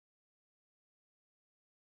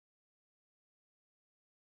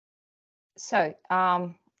So,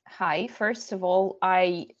 hi. First of all,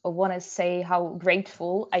 I want to say how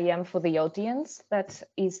grateful I am for the audience that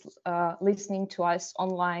is listening to us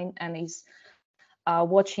online and is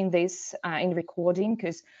watching this in recording,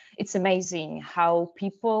 because it's amazing how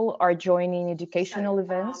people are joining educational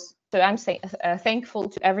events. So I'm thankful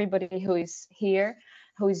to everybody who is here,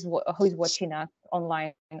 who is watching us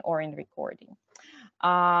online or in recording.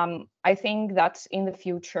 I think that in the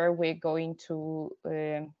future we're going to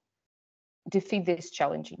defeat this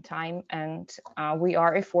challenging time, and we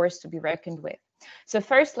are a force to be reckoned with. So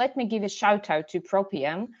first, let me give a shout out to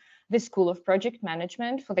ProPM, the School of Project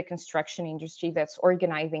Management for the construction industry that's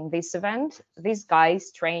organizing this event. These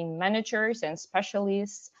guys train managers and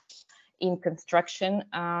specialists in construction,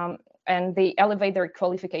 and they elevate their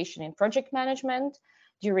qualification in project management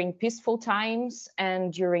during peaceful times,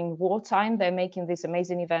 and during wartime they're making these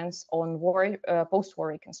amazing events on post-war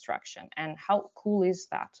reconstruction. And how cool is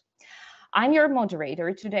that? I'm your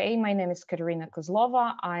moderator today. My name is Katerina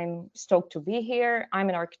Kozlova. I'm stoked to be here. I'm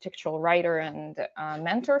an architectural writer and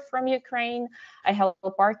mentor from Ukraine. I help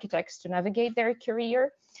architects to navigate their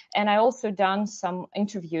career. And I also done some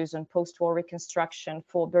interviews on post-war reconstruction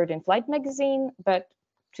for Bird in Flight magazine, but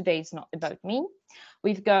today is not about me.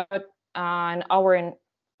 We've got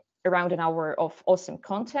around an hour of awesome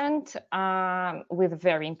content with a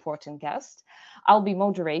very important guest. I'll be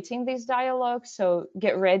moderating this dialogue, so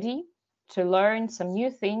get ready to learn some new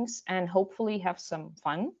things and hopefully have some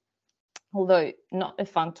fun, although not a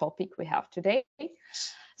fun topic we have today.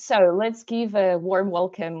 So let's give a warm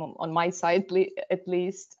welcome on my side, at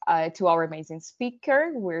least, to our amazing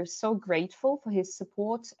speaker. We're so grateful for his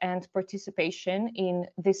support and participation in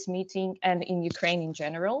this meeting and in Ukraine in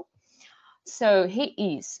general. So he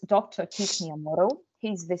is Dr. Kit Miyamoto.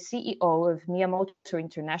 He's the CEO of Miyamoto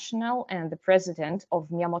International and the president of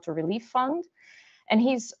Miyamoto Relief Fund. And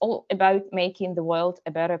he's all about making the world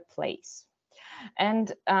a better place.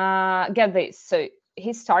 And get this, so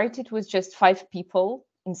he started with just 5 people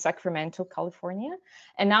in Sacramento, California,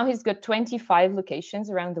 and now he's got 25 locations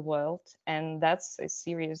around the world, and that's a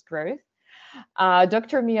serious growth.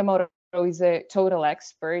 Dr. Miyamoto is a total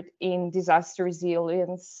expert in disaster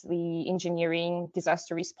resilience, the engineering,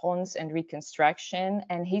 disaster response, and reconstruction,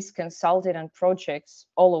 and he's consulted on projects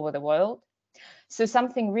all over the world. So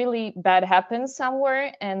something really bad happens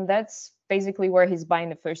somewhere, and that's basically where he's buying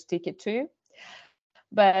the first ticket to.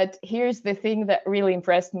 But here's the thing that really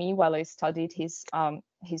impressed me while I studied his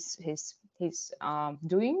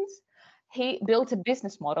doings. He built a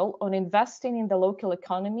business model on investing in the local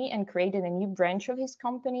economy and created a new branch of his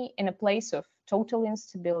company in a place of total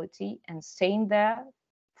instability and staying there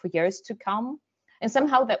for years to come. And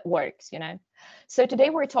somehow that works, you know. So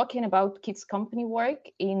today we're talking about Kit's company work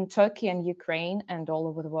in Turkey and Ukraine and all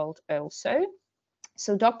over the world also.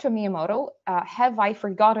 So Dr. Miyamoto, have I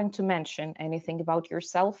forgotten to mention anything about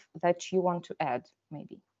yourself that you want to add,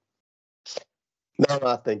 maybe? No,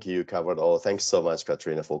 I think you covered all. Thanks so much,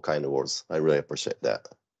 Katrina, for kind words. I really appreciate that.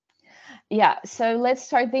 Yeah, so let's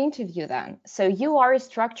start the interview then. So you are a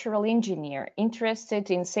structural engineer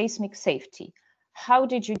interested in seismic safety. How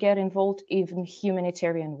did you get involved in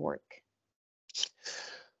humanitarian work?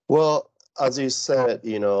 Well, as you said,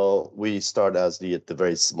 we started as the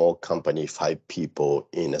very small company, 5 people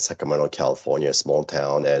in Sacramento, California, small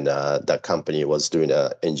town, and that company was doing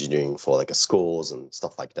engineering for like schools and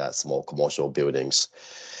stuff like that, small commercial buildings.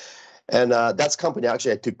 And that company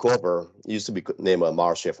actually I took over. It used to be named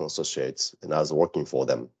Marsh and Associates, and I was working for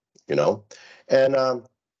them, and.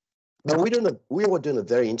 But we were doing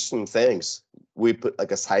very interesting things. We put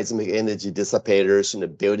like a seismic energy dissipators in the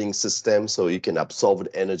building system so you can absorb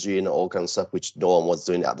the energy and all kinds of stuff, which no one was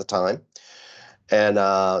doing at the time. And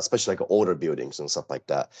especially like older buildings and stuff like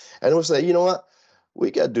that. And we said, you know what? We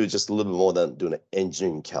got to do just a little bit more than doing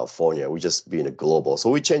engineering in California. We just being a global. So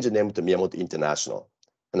we changed the name to Miyamoto International.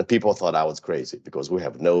 And the people thought I was crazy because we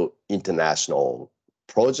have no international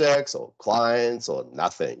projects or clients or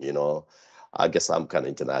nothing, I guess I'm kind of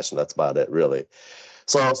international. That's about it, really.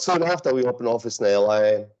 So soon after, we opened office in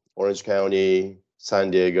LA, Orange County,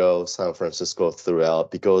 San Diego, San Francisco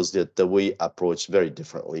throughout, because we approached very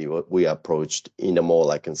differently. We approached in a more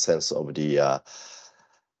like a sense of the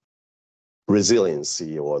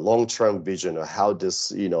resiliency or long-term vision of how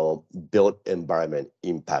this, built environment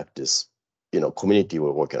impact this, community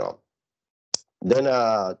we're working on. Then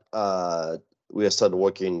we started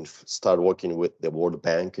working with the World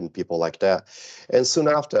Bank and people like that. And soon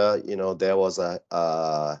after, there was a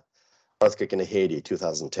earthquake in Haiti,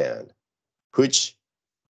 2010, which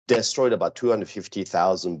destroyed about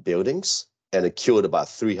 250,000 buildings and it killed about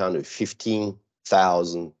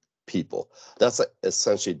 315,000 people. That's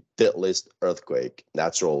essentially deadliest earthquake,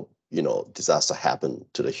 natural, disaster happened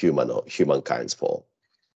to the humankind's for,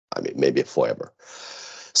 maybe forever.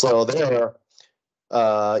 So there,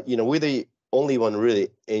 we're the only one really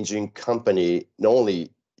engineering company, not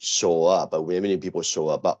only show up, but many people show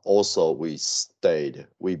up, but also we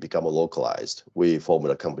become localized. We formed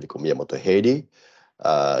a company called Miyamoto Haiti.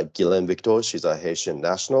 Guylaine Victor, she's a Haitian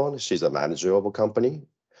national. She's a manager of a company.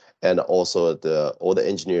 And also all the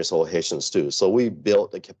engineers are Haitians too. So we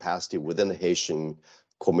built the capacity within the Haitian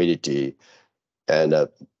community and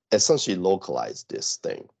essentially localized this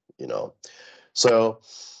thing, So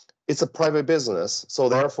it's a private business. So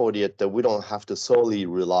therefore, we don't have to solely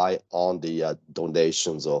rely on the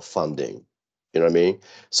donations or funding. You know what I mean?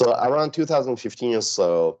 So around 2015 or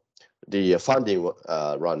so, the funding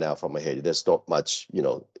run now from Haiti. There's not much,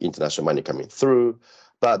 international money coming through.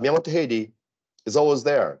 But Miyamoto Haiti is always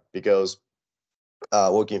there because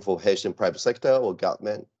working for Haitian private sector or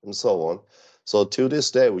government and so on. So to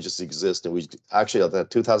this day, we just exist. And we actually,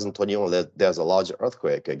 at 2021, there's a large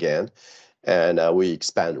earthquake again. And we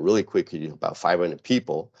expand really quickly, about 500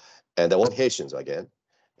 people. And they're all Haitians again.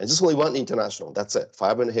 And just only one international. That's it.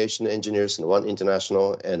 500 Haitian engineers and one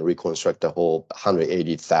international, and reconstruct the whole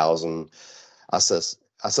 180,000, assess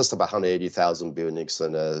about 180,000 buildings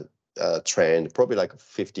and trained probably like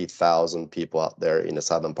 50,000 people out there in the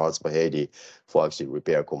southern parts of Haiti for actually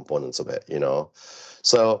repair components of it,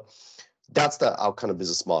 So that's our kind of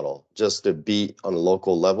business model, just to be on a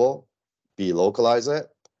local level, localize it,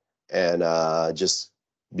 and just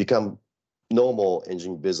become normal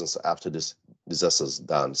engineering business after this disaster is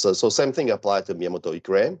done. So same thing applied to Miyamoto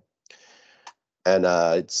Ukraine, and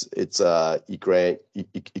it's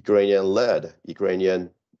Ukrainian-led, Ukrainian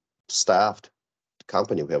staffed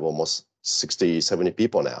company. We have almost 60, 70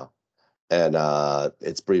 people now, and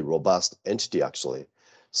it's pretty robust entity actually.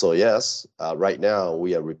 So yes, right now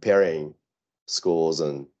we are repairing schools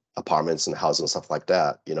and apartments and houses and stuff like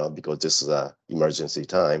that, because this is a emergency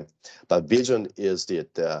time. But vision is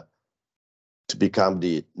to become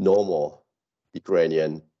the normal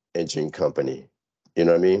Ukrainian engineering company, you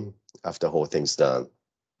know what I mean? After the whole thing's done.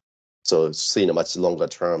 So it's seeing a much longer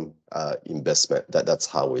term investment. That's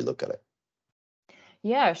how we look at it.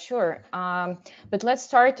 Yeah, sure. But let's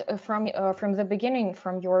start from the beginning,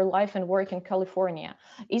 from your life and work in California.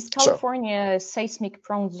 Is California a seismic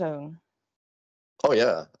prone zone? Oh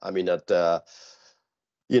yeah, there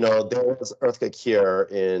was earthquake here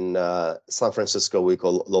in San Francisco. We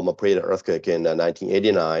call Loma Prieta earthquake in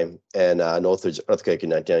 1989, and Northridge earthquake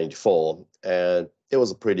in 1994, and it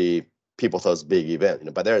was a people thought it was a big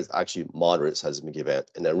event, but there's actually moderate seismic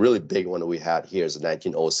event, and a really big one we had here is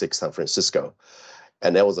 1906 San Francisco,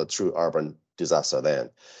 and that was a true urban disaster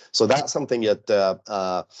then. So that's something that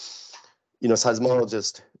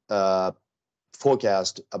seismologists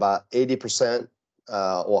forecast about 80%.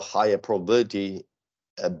 Or higher probability,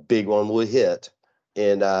 a big one will hit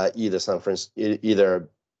in either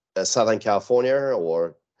Southern California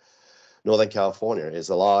or Northern California. It's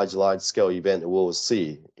a large scale event we'll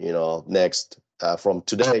see, next from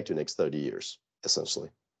today to next 30 years, essentially.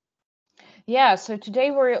 Yeah, so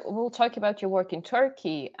today we'll talk about your work in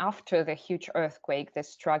Turkey after the huge earthquake that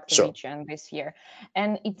struck the region this year,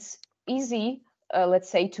 and it's easy, let's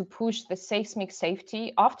say, to push the seismic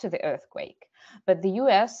safety after the earthquake. But the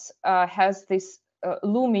US has this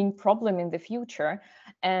looming problem in the future.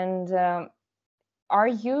 And are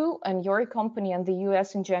you and your company and the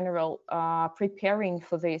US in general preparing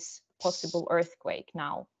for this possible earthquake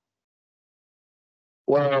now?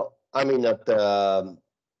 Well,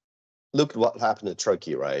 look what happened to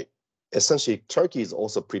Turkey, right? Essentially, Turkey is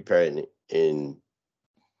also preparing in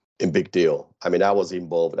big deal. I was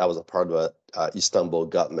involved. I was a part of Istanbul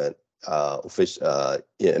government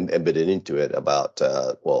embedded into it about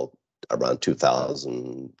around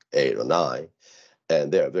 2008 or 9,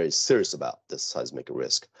 and they're very serious about this seismic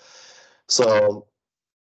risk. So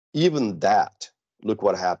even that, look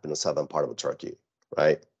what happened in the southern part of Turkey,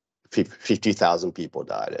 right? 50,000 people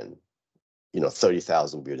died, and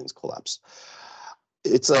 30,000 buildings collapsed.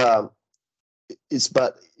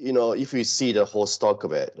 But if you see the whole stock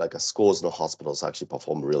of it, like schools and hospitals actually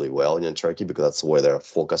perform really well in Turkey because that's where their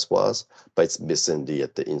focus was, but it's missing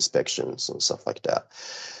the inspections and stuff like that.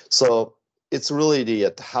 So it's really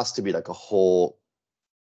it has to be like a whole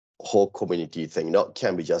community thing.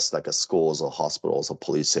 Can't be just like a schools or hospitals or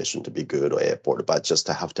police station to be good, or airport, but just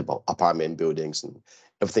to have apartment buildings, and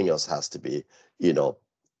everything else has to be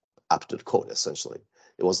up to the code. Essentially,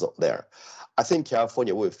 it was not there. I think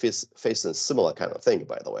California will face a similar kind of thing,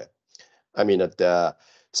 by the way.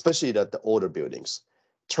 Especially at the older buildings.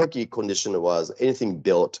 Turkey condition was anything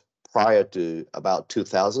built prior to about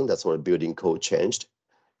 2000, that's where building code changed.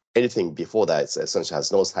 Anything before that, it's essentially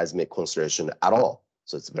has no seismic consideration at all.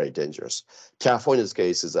 So it's very dangerous. California's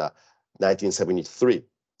case is 1973.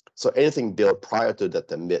 So anything built prior to that,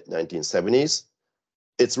 the mid 1970s,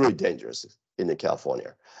 it's really dangerous in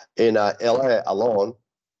California. In LA alone,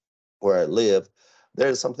 where I live,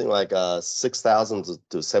 there's something like 6,000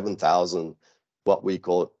 to 7,000 what we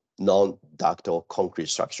call non-ductile concrete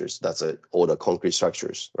structures. That's older concrete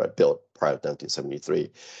structures, right, built prior to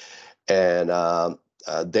 1973. And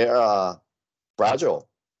they are fragile.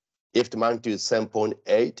 If the magnitude is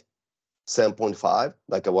 7.8, 7.5,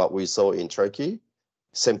 like what we saw in Turkey,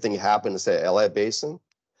 same thing happened in, say, LA Basin,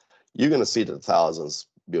 you're going to see the thousands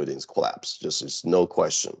buildings collapse. Just no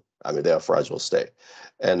question. I mean, they're a fragile state.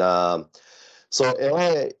 And so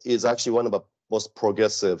LA is actually one of the most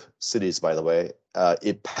progressive cities, by the way.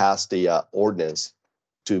 It passed the ordinance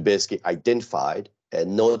to basically identify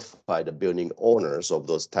and notify the building owners of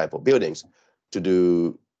those type of buildings to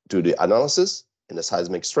do the analysis and the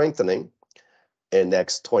seismic strengthening in the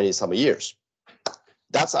next 20-some years.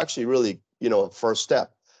 That's actually really, first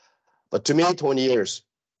step. But to me, 20 years,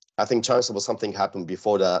 I think chances of something happen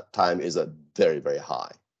before that time is very, very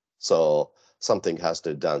high. So something has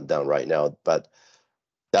to be done right now, but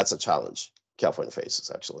that's a challenge California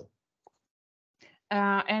faces, actually.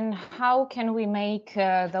 And how can we make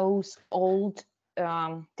those old,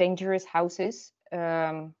 dangerous houses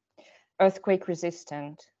earthquake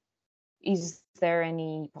resistant? Is there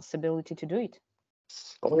any possibility to do it?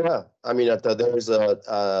 Oh yeah, I mean there's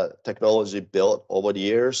a technology built over the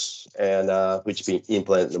years, and which been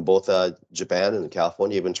implemented in both Japan and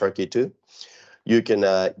California, even Turkey too. You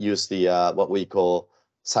can use the what we call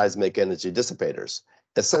seismic energy dissipators.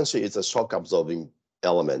 Essentially, it's a shock absorbing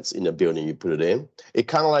elements in the building you put it in. It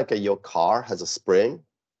kind of like your car has a spring,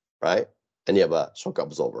 right? And you have a shock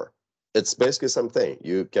absorber. It's basically the same thing.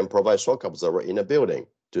 You can provide shock absorber in a building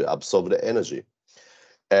to absorb the energy,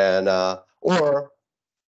 and or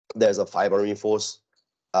there's a fiber reinforced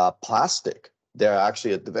plastic. They're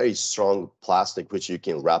actually a very strong plastic which you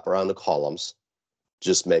can wrap around the columns,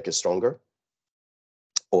 just make it stronger,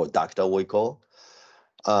 or ductile we call.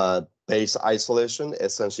 Base isolation,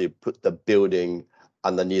 essentially put the building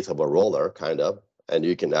underneath of a roller, kind of, and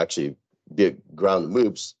you can actually build ground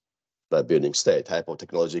moves, but building stay type of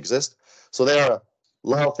technology exists. So there are a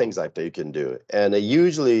lot of things like that you can do, and they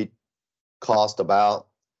usually cost about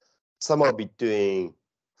somewhere between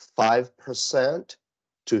 5%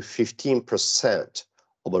 to 15%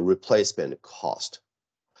 of a replacement cost.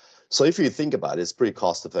 So if you think about it, it's pretty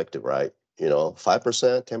cost effective, right? 5%,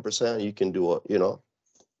 10%, you can do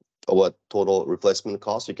what total replacement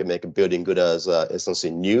cost. You can make a building good as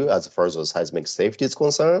essentially new as far as seismic safety is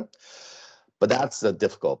concerned. But that's the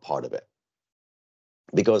difficult part of it.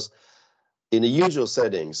 Because in the usual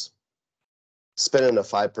settings, spending the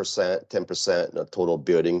 5%, 10% in the total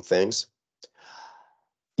building things,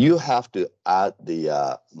 you have to add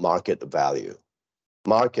the market value.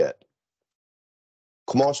 Market,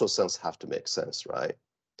 commercial sense have to make sense, right?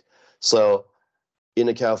 So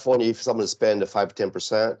in California, if someone spend 5 to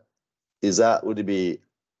 10%, would it be,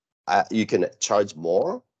 you can charge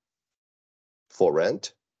more for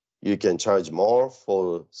rent? You can charge more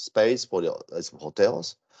for space for the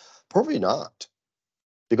hotels? Probably not,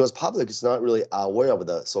 because public is not really aware of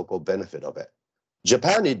the so-called benefit of it.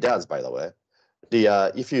 Japan, it does, by the way.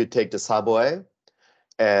 If you take the subway,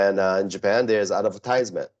 and in Japan, there's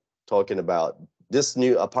advertisement talking about this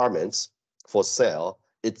new apartments for sale.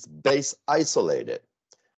 It's base isolated,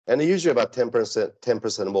 and they're usually about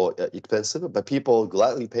 10% more expensive, but people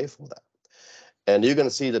gladly pay for that. And you're going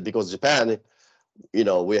to see that because Japan,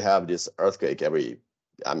 we have this earthquake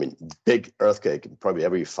big earthquake probably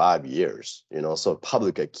every 5 years, so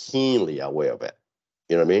public are keenly aware of it.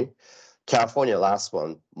 You know what I mean? California, last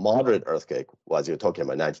one, moderate earthquake was, you're talking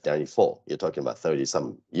about 1994. You're talking about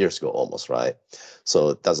 30-some years ago almost, right? So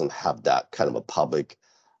it doesn't have that kind of a public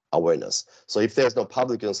awareness. So if there's no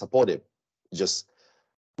public and support it, just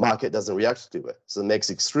market doesn't react to it. So it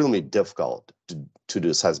makes it extremely difficult to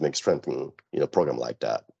do seismic strengthening, program like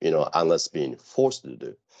that, unless being forced to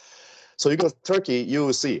do. So you go to Turkey, you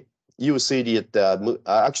will see the,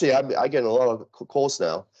 actually I get a lot of calls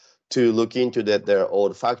now to look into their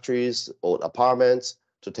old factories, old apartments,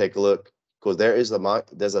 to take a look, because there's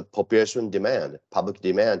a population demand, public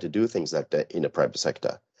demand to do things like that in the private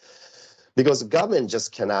sector. Because the government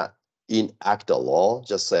just cannot enact a law,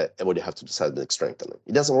 just say everybody has to do seismic strengthening.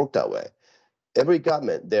 It doesn't work that way. Every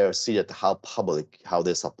government, they see that how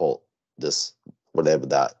they support this, whatever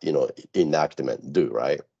that, enactment do,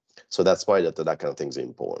 right? So that's why that kind of thing is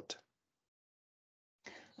important.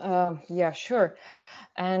 Yeah, sure.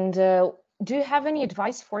 And do you have any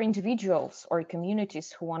advice for individuals or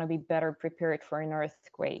communities who want to be better prepared for an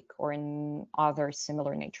earthquake or an other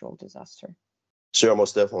similar natural disaster? Sure,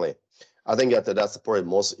 most definitely. I think that that's probably the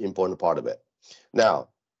most important part of it. Now,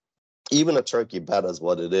 even a Turkey, bad as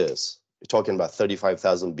what it is, you're talking about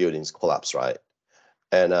 35,000 buildings collapsed, right?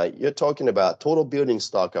 And you're talking about total building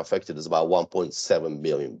stock affected is about 1.7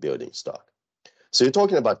 million building stock. So you're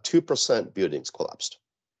talking about 2% buildings collapsed.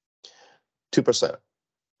 2%,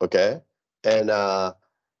 okay? And about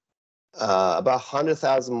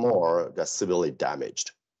 100,000 more got severely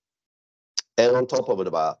damaged. And on top of it,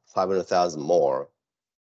 about 500,000 more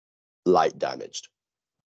light damaged.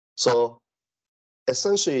 So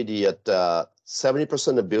essentially, the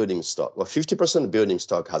 70% of building stock, or 50% of building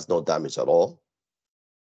stock has no damage at all.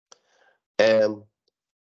 And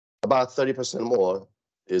about 30% more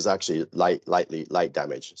is actually light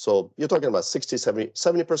damage. So you're talking about 60,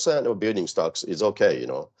 70% of building stocks is okay, you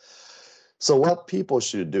know. So what people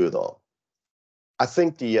should do though, I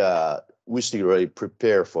think we should really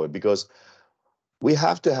prepare for it, because we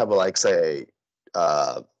have to have like say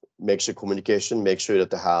make sure communication, make sure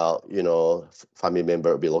that how, you know, family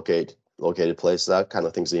member be located place, that kind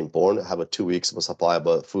of things is important. Have a 2 weeks of a supply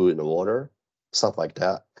of food and water, stuff like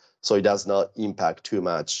that, so it does not impact too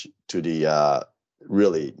much to the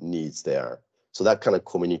really needs there. So that kind of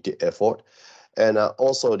community effort. And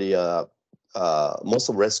also the most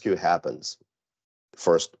of rescue happens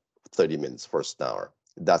first 30 minutes, first hour.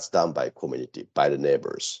 That's done by community, by the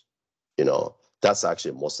neighbors. You know, that's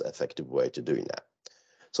actually the most effective way to doing that.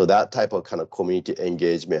 So that type of kind of community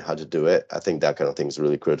engagement, how to do it, I think that kind of thing is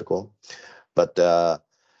really critical. But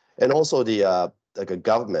and also the like a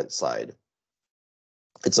government side,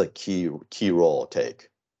 it's a key role take.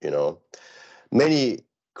 You know, many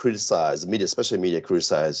criticize media, especially media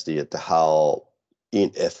criticize the how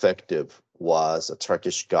ineffective was the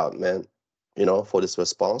Turkish government, you know, for this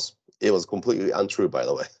response. It was completely untrue, by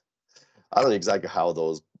the way. I don't know exactly how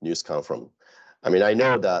those news come from. I mean, I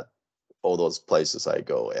know that all those places I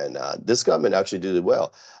go, and this government actually did it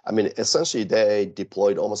well. I mean, essentially, they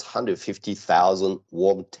deployed almost 150,000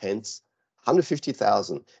 warm tents,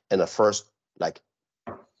 150,000 in the first, like,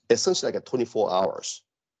 essentially like a 24 hours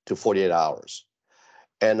to 48 hours.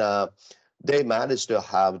 And they managed to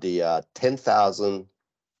have the 10,000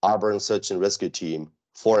 urban search and rescue team,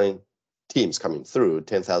 foreign teams coming through,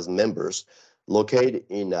 10,000 members, located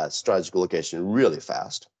in a strategic location really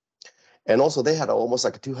fast. And also they had almost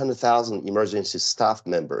like 200,000 emergency staff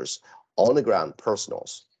members on the ground,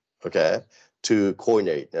 personals, okay, to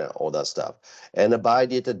coordinate all that stuff. And by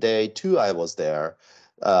the day two I was there,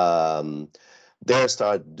 they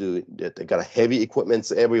started doing, they got heavy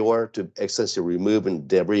equipments everywhere to essentially removing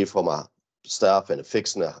debris from stuff and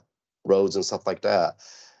fixing the roads and stuff like that.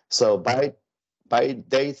 So by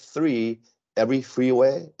day three, every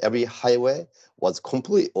freeway, every highway was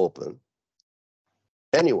completely open.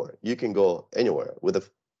 Anywhere you can go anywhere with a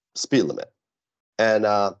speed limit. And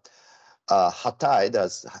Hatay,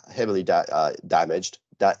 that's heavily damaged.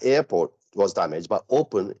 That airport was damaged, but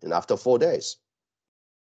open in after 4 days.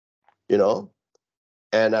 You know,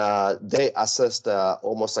 and they assessed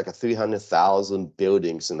almost like 300,000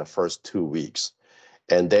 buildings in the first 2 weeks,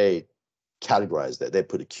 and they categorized it. They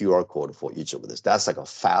put a QR code for each of this. That's like a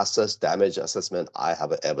fastest damage assessment I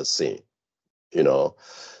have ever seen. You know,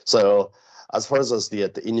 so as far as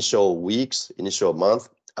the initial weeks, initial month,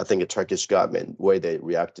 I think the Turkish government, way they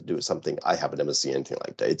react to do something, I have never seen anything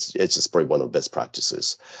like that. It's just probably one of the best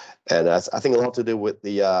practices. And I think a lot to do with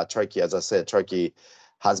the Turkey. As I said, Turkey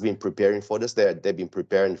has been preparing for this. They've been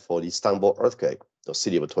preparing for the Istanbul earthquake, the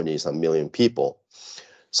city of 20-some million people.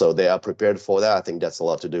 So they are prepared for that. I think that's a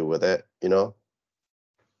lot to do with it, you know.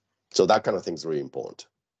 So that kind of thing is really important.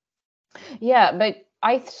 Yeah, but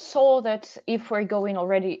I saw that if we're going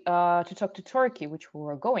already to talk to Turkey, which we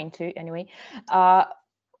were going to anyway,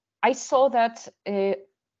 I saw that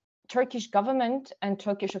Turkish government and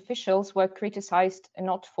Turkish officials were criticized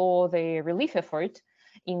not for the relief effort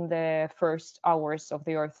in the first hours of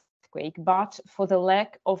the earthquake, but for the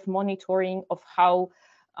lack of monitoring of how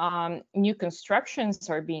new constructions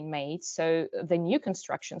are being made. So the new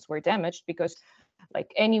constructions were damaged because,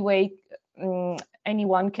 like, anyway,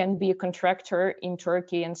 anyone can be a contractor in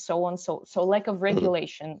Turkey and so on. So lack of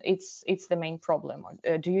regulation, it's the main problem.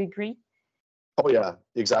 Do you agree? Oh yeah,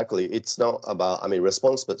 exactly. It's not about, I mean,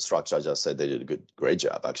 response structure, I just said they did a great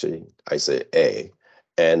job, actually. I say A.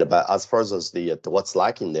 And but as far as the what's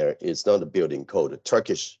lacking there, it's not a building code.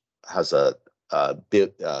 Turkish has a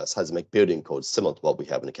seismic building code similar to what we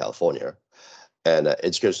have in California. And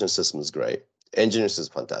education system is great. Engineering is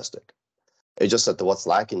fantastic. It's just that what's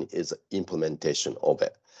lacking is implementation of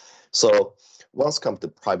it. So once it comes to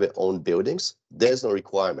private-owned buildings, there's no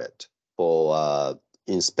requirement for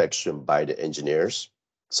inspection by the engineers,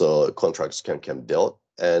 so contractors can build.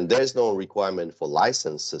 And there's no requirement for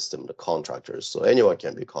license system, the contractors. So anyone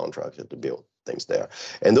can be contracted to build things there.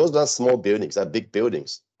 And those are not small buildings, they're big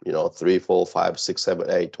buildings, 3, 4, 5, 6,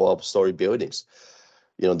 7, 8, 12-story buildings.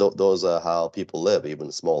 Those are how people live,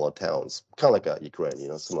 even smaller towns, kind of like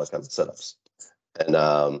Ukraine, similar kinds of setups. And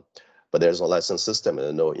but there's no license system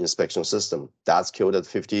and no inspection system. That's killed at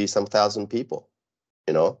 50-some thousand people,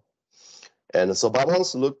 And so, but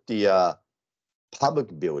once look the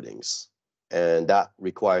public buildings, and that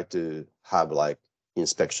required to have like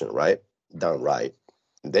inspection, right, done right,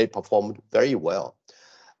 they performed very well.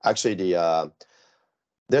 Actually,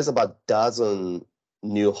 there's about a dozen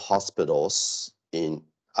new hospitals in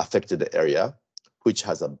affected area, which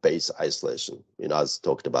has a base isolation. As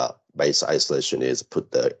talked about, base isolation is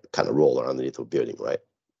put the kind of roller underneath the building, right?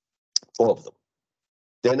 All of them.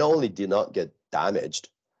 They not only did not get damaged,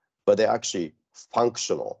 but they're actually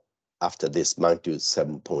functional after this magnitude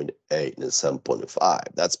 7.8 and 7.5.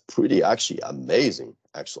 That's pretty actually amazing,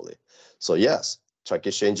 actually. So yes,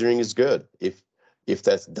 Turkish engineering is good if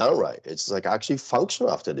that's done right. It's like actually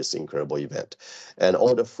functional after this incredible event. And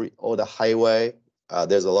all the highway,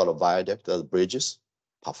 there's a lot of viaduct, bridges,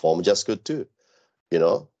 perform just good too.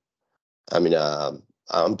 I mean,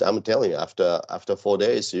 I'm telling you, after 4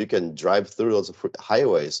 days, you can drive through those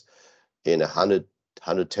highways in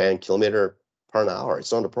 110 kilometer per hour.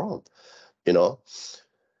 It's not a problem,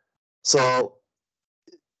 So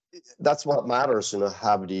that's what matters.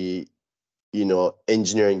 Have the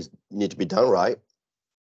engineering need to be done right,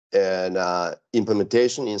 and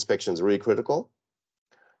implementation inspection is really critical.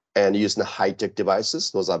 And using high-tech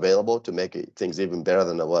devices, those are available to make things even better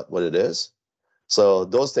than what it is. So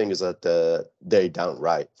those things that they done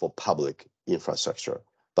right for public infrastructure,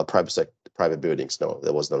 but private buildings, no,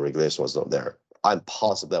 there was no regulation, was not there. I'm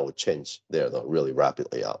positive that would change there though, really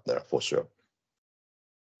rapidly out there for sure.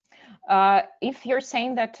 If you're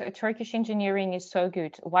saying that Turkish engineering is so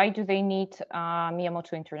good, why do they need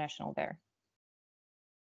Miyamoto International there?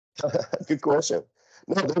 Good question.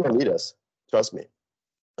 No, they don't need us. Trust me.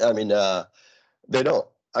 I mean, they don't.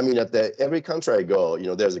 I mean, at every country I go,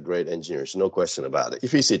 there's a great engineers, no question about it.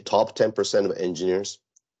 If you see top 10% of engineers,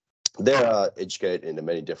 they are educated in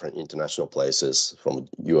many different international places, from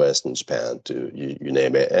US and Japan to you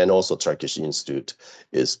name it. And also Turkish Institute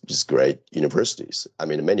is just great universities. I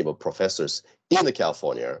mean, many of the professors in the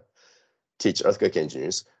California teach earthquake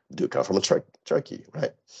engineers do come from Turkey,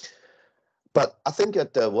 right? But I think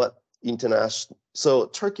that so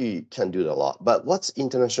Turkey can do a lot, but what's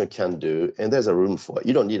international can do, and there's a room for it.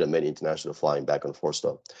 You don't need many international flying back and forth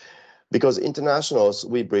stuff, because internationals,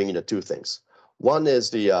 we bring in two things. One is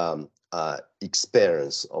the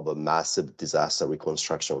experience of a massive disaster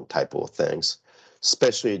reconstruction type of things,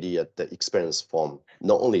 especially the experience from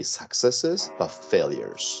not only successes, but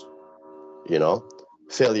failures,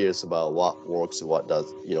 failures about what works, what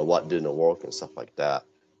does, what didn't work and stuff like that.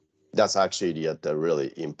 That's actually the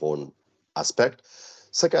really important aspect.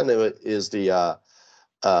 Second is the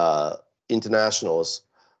internationals.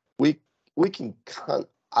 We can,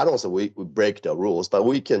 I don't say we break the rules, but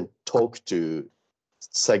we can talk to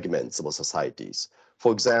segments of societies.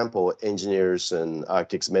 For example, engineers and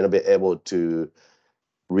architects may not be able to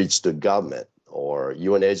reach the government or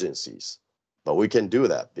UN agencies, but we can do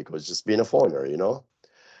that because just being a foreigner,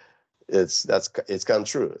 it's kind of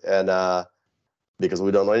true. And because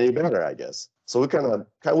we don't know any better, I guess. So we can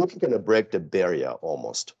kind of break the barrier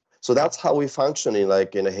almost. So that's how we function in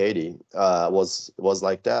Haiti. Was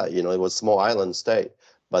like that. It was a small island state,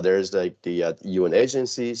 but there's like the UN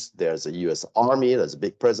agencies. There's a U.S. Army. There's a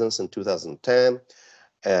big presence in 2010,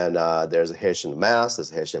 and there's a Haitian mass.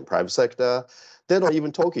 There's a Haitian private sector. They don't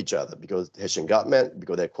even talk each other because Haitian government,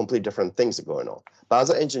 because they're completely different things going on. But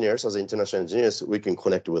as engineers, as international engineers, we can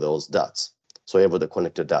connect with those dots. So able to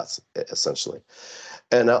connect the dots, essentially.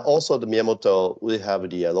 And also the Miyamoto, we have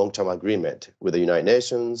the long-term agreement with the United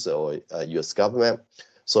Nations or U.S. government.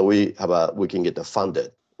 So we can get the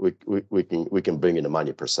funded. We can bring in the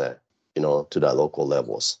money per se, to the local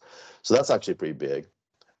levels. So that's actually pretty big.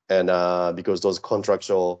 And because those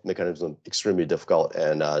contractual mechanisms are extremely difficult,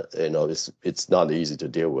 and it's not easy to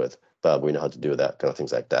deal with, but we know how to do that, kind of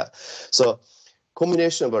things like that. So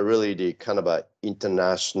combination of really the kind of a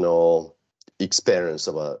international experience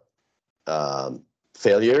of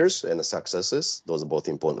failures and successes, those are both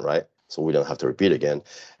important, right? So we don't have to repeat again.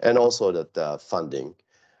 And also that funding,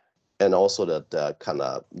 and also that kind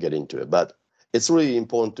of get into it. But it's really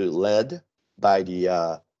important to lead by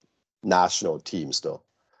the national teams, though.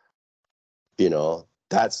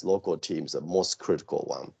 That's local teams, the most critical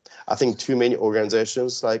one. I think too many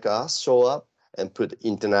organizations like us show up and put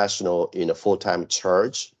international in a full-time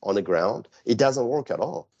charge on the ground. It doesn't work at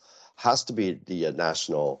all. Has to be the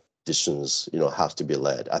national decisions, have to be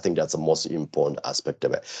led. I think that's the most important aspect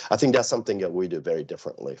of it. I think that's something that we do very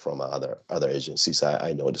differently from other agencies.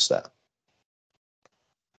 I noticed that.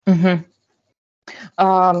 Mm-hmm.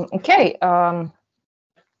 Okay.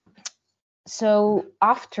 So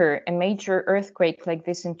after a major earthquake like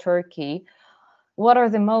this in Turkey, what are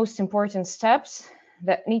the most important steps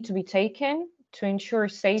that need to be taken to ensure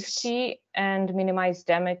safety and minimize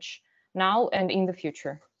damage now and in the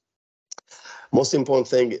future? Most important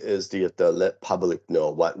thing is to let public know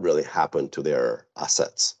what really happened to their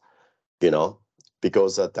assets,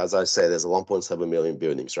 because as I said, there's 1.7 million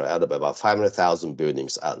buildings, right? Out of about 500,000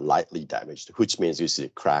 buildings are lightly damaged, which means you see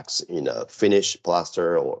cracks in a finish,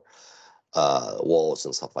 plaster, or walls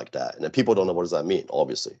and stuff like that. And then people don't know what does that mean,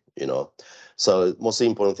 obviously, So most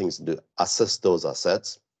important thing is to assess those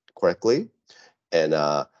assets correctly and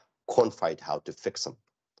quantify how to fix them.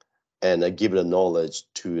 And give the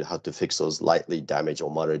knowledge to how to fix those lightly damaged or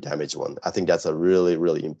moderate damaged ones. I think that's a really,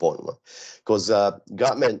 really important one. Because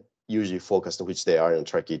government usually focus, which they are in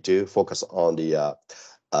Turkey too, focus on the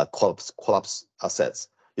collapse assets.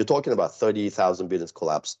 You're talking about 30,000 buildings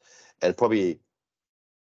collapse, and probably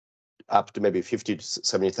up to maybe 50 to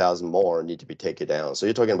 70,000 more need to be taken down. So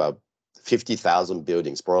you're talking about 50,000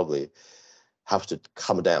 buildings probably have to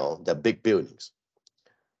come down. They're big buildings.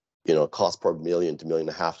 Cost per million to $1.5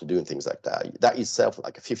 million to doing things like that. That itself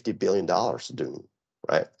like $50 billion to do,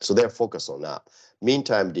 right? So they're focused on that.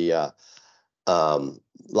 Meantime, the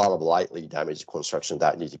lot of lightly damaged construction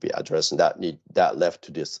that need to be addressed, and that left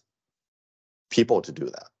to this people to do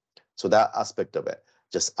that. So that aspect of it,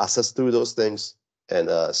 just assess through those things and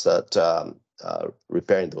start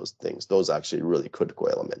repairing those things. Those are actually really critical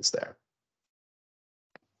elements there.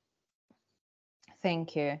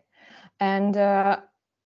 Thank you. And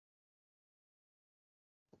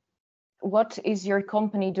what is your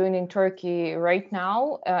company doing in Turkey right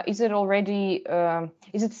now? Is it already,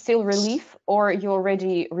 is it still relief, or you're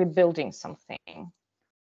already rebuilding something?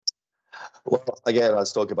 Well, again,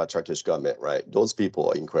 let's talk about Turkish government, right? Those people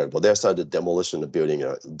are incredible. They started demolition of the building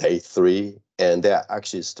day 3, and they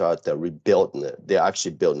actually start rebuilding it. They're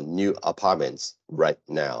actually building new apartments right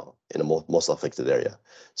now in the most affected area.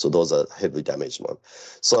 So those are heavily damaged ones.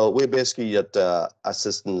 So we're basically at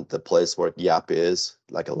assisting the place where gap is,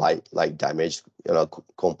 like a light damaged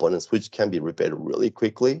components, which can be repaired really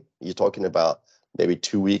quickly. You're talking about maybe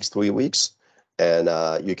 2 weeks, 3 weeks. And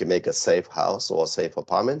you can make a safe house or safe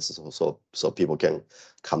apartments, so people can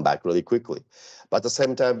come back really quickly. But at the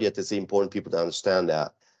same time, yet it's important people to understand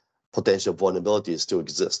that potential vulnerabilities still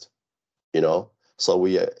exist. So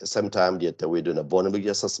we at the same time yet we're doing a vulnerability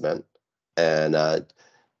assessment and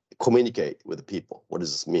communicate with the people. What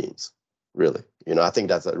does this mean? Really, I think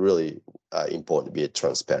that's really important to be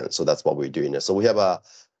transparent. So that's what we're doing. So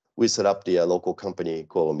we set up the local company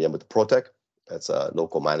called Miyamoto Protect. That's a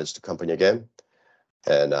local managed company again.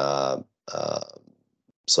 And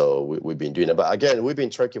so we've been doing it. But again, we've been in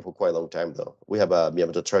Turkey for quite a long time, though. We have a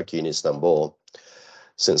Miyamoto Turkey in Istanbul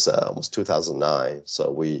since almost 2009. So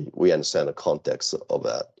we understand the context of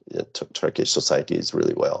Turkish societies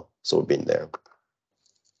really well. So we've been there.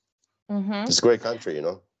 Mm-hmm. It's a great country, I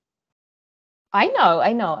know.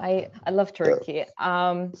 I love Turkey.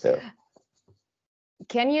 Yeah.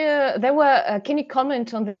 Can you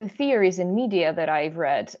comment on the theories in media that I've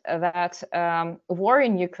read that war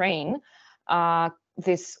in Ukraine,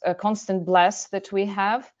 this constant blast that we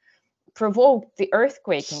have, provoked the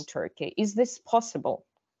earthquake in Turkey? Is this possible?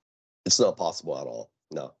 It's not possible at all.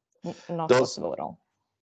 No, not possible at all.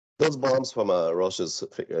 Those bombs from Russia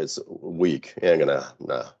is weak.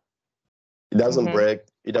 No. It doesn't break.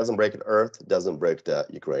 It doesn't break the earth. It doesn't break the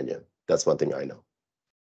Ukrainian. That's one thing I know.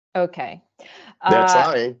 Okay. They're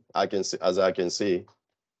trying. I can see.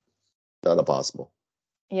 Not possible.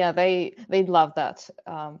 Yeah, they'd love that.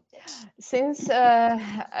 Since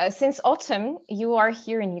autumn, you are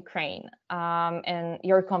here in Ukraine, and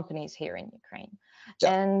your company is here in Ukraine.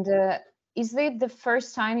 Yeah. And is it the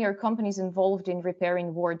first time your company is involved in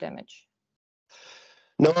repairing war damage?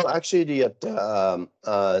 No, actually,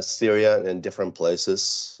 Syria and different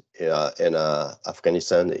places, in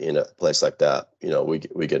Afghanistan, in a place like that,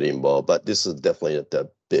 we get involved. But this is definitely at the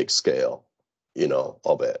big scale,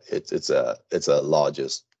 of it. It's a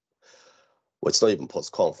largest. Well, it's not even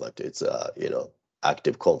post-conflict. It's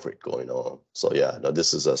active conflict going on. So yeah, no,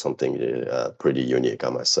 this is something pretty unique, I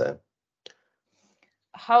must say.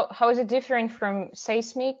 How is it different from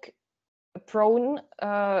seismic prone,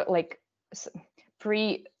 like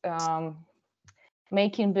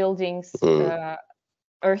making buildings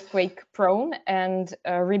earthquake prone and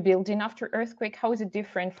rebuilding after earthquake? How is it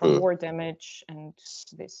different from war damage and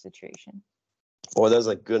this situation? Well, there's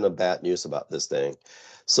like good and bad news about this thing.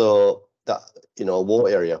 So the war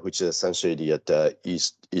area, which is essentially the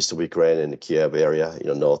east of Ukraine and the Kiev area,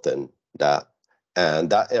 north and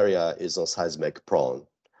that area is on seismic prone.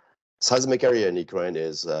 Seismic area in Ukraine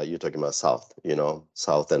is you're talking about south,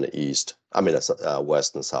 south and east. I mean,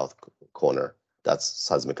 west and south corner. That's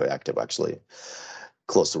seismically active, actually,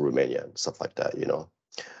 close to Romania and stuff like that,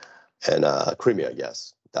 and Crimea,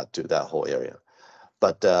 yes, that too, that whole area.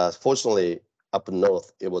 But fortunately, up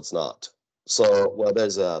north, it was not. So, well,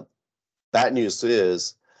 there's a bad news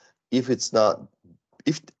is if the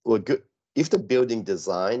building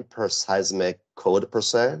design per seismic code per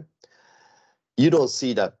se, you don't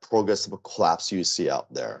see that progressive collapse you see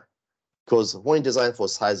out there. Because when you design for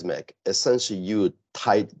seismic, essentially you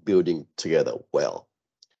tight building together well.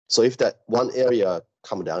 So if that one area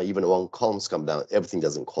come down, even one columns come down, everything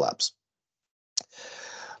doesn't collapse.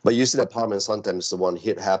 But you see the apartment, sometimes the one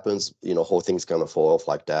hit happens, whole thing's gonna fall off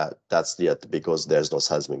like that. That's because there's no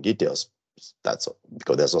seismic details. That's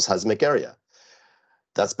because there's no seismic area.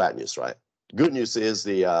 That's bad news, right? Good news is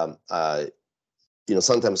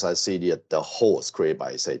sometimes I see the holes created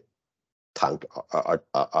by, say, tank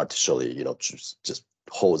artificially, just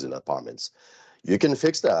holes in apartments. You can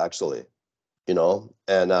fix that actually, and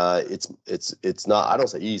it's not, I don't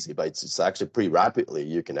say easy, but it's actually pretty rapidly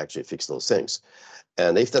you can actually fix those things.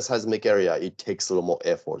 And if the seismic area, it takes a little more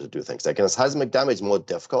effort to do things. Like seismic damage is more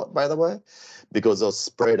difficult, by the way, because they'll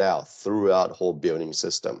spread out throughout the whole building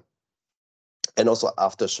system. And also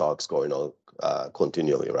aftershocks going on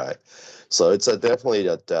continually, right? So it's definitely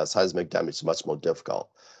that seismic damage is much more difficult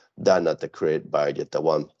than created by the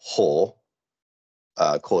one hole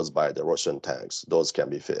caused by the Russian tanks. Those can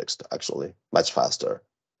be fixed, actually, much faster,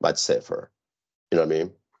 much safer. You know what I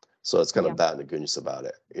mean? So it's kind of bad and good news about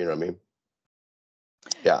it. You know what I mean?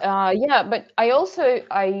 Yeah, but I also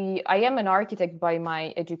I am an architect by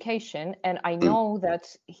my education, and I know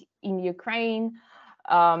that in Ukraine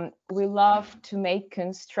we love to make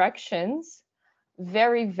constructions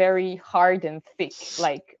very, very hard and thick.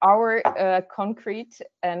 Like our concrete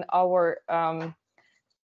and our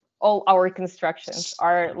all our constructions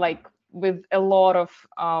are like with a lot of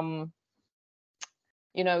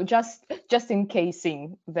just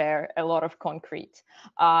encasing there a lot of concrete.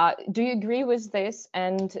 Do you agree with this?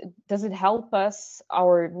 And does it help us,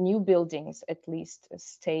 our new buildings, at least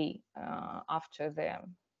stay after the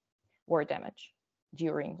war damage,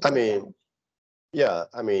 during war damage? Yeah,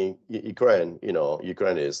 I mean, Ukraine,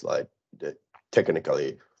 Ukraine is like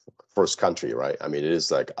technically first country, right? I mean, it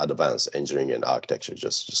is like advanced engineering and architecture,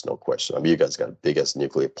 just no question. I mean, you guys got the biggest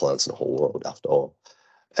nuclear plants in the whole world after all.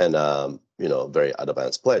 And very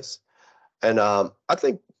advanced place. And I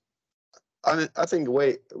think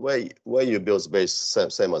way you build space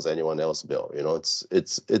same as anyone else build.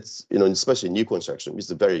 It's especially new construction.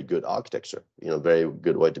 It's a very good architecture. Very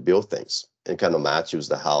good way to build things and kind of matches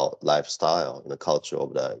the lifestyle and the culture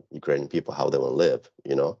of the Ukrainian people, how they want to live.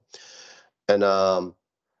 And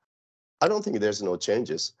I don't think there's no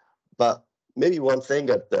changes, but maybe one thing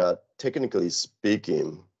that technically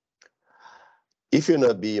speaking, if you're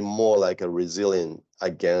gonna be more like a resilient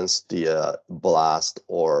against the blast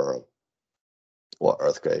or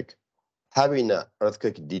earthquake, having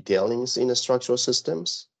earthquake detailings in the structural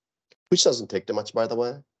systems, which doesn't take that much, by the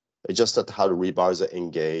way. It's just that how the rebars are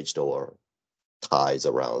engaged or ties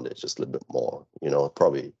around it, just a little bit more.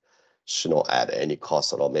 Probably should not add any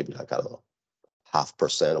cost at all. Maybe like 0.5%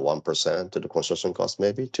 or 1% to the construction cost,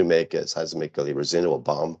 maybe, to make it seismically resilient or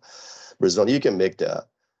bomb resilient. You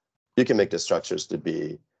can make the structures to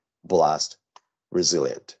be blast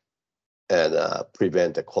resilient and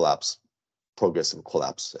prevent a progressive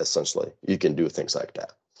collapse, essentially. You can do things like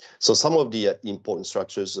that. So some of the important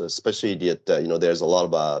structures, especially there's a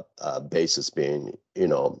lot of bases being,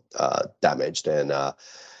 damaged, and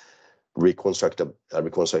reconstruction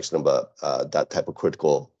of that type of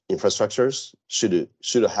critical infrastructures should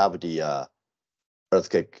have the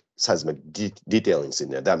earthquake seismic detailings in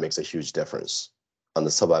there. That makes a huge difference on the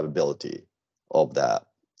survivability of that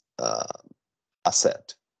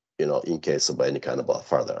asset, in case of any kind of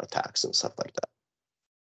further attacks and stuff like that.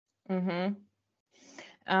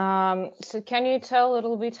 So can you tell a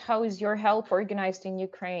little bit how is your help organized in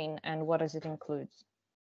Ukraine and what does it include?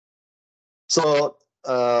 So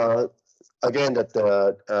again,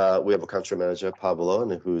 that we have a country manager, Pablo,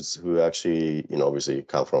 and who actually, obviously he's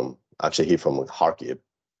from Kharkiv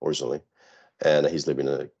originally. and he's living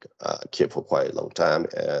in Kiev for quite a long time,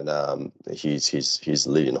 and he's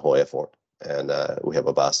leading the whole effort. And we have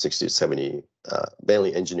about 60, 70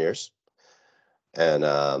 mainly engineers, and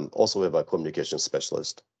also we have a communication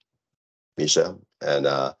specialist, Misha, and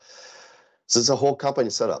so it's a whole company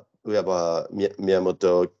setup. We have a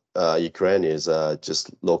Miyamoto Ukraine is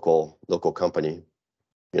just local company,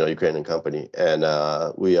 Ukrainian company, and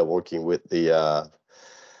we are working with the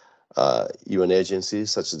UN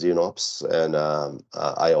agencies such as UNOPS and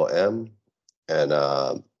IOM and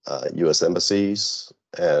U.S. embassies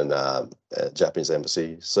and Japanese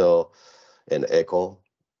embassy. So, and ECHO,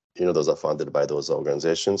 those are funded by those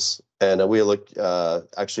organizations. And we look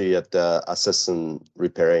actually at assessing,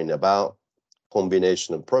 repairing about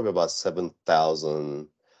combination of probably about 7,000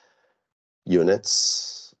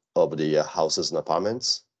 units of the houses and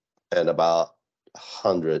apartments, and about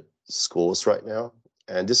 100 schools right now.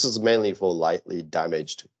 And this is mainly for lightly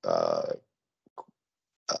damaged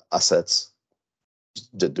assets,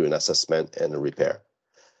 doing assessment and repair.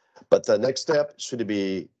 But the next step should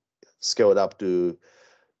be scaled up to,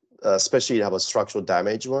 especially have a structural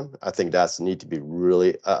damage one. I think that's need to be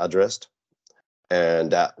really addressed.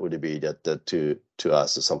 And that would be that to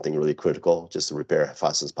us is something really critical, just to repair as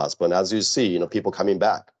fast as possible. And as you see, people coming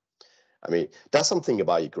back. I mean, that's something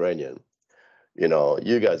about Ukrainian.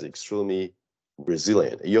 You guys are extremely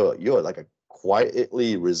resilient. You're like a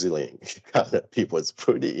quietly resilient kind of people. It's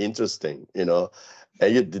pretty interesting, and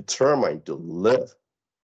you're determined to live.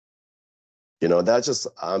 That's just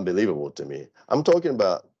unbelievable to me. I'm talking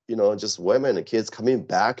about, just women and kids coming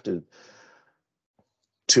back to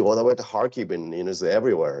all the way to Kharkiv and it's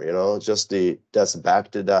everywhere, that's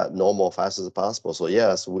back to that normal fast as possible. So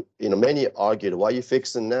yes, many argued, why are you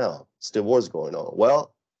fixing now? Still war's going on.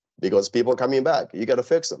 Well, because people are coming back, you got to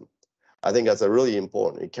fix them. I think that's a really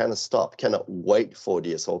important. You cannot stop, cannot wait for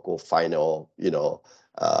the so-called final,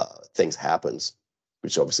 things happens,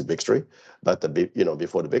 which obviously victory. But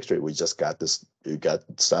before the victory, we just got this. You got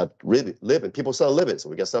to start really living. People start living, so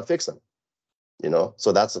we got to start fixing.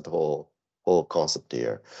 So that's the whole concept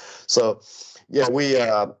here. So yeah, we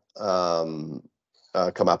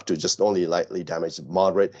come up to just only lightly damaged,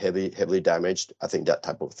 moderate, heavily damaged. I think that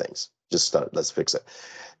type of things. Just start. Let's fix it.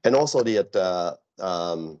 And also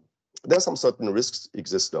there's some certain risks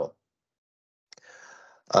exist though.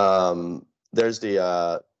 There's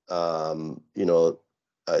the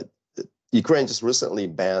Ukraine just recently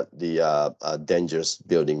banned the dangerous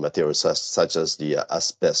building materials such as the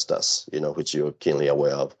asbestos, which you're keenly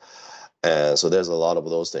aware of. And so there's a lot of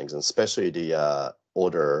those things, and especially the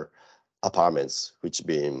older apartments which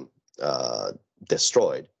being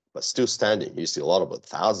destroyed but still standing. You see a lot of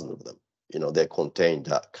thousands of them. They contain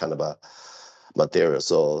that kind of a material.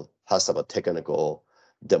 So has to have a technical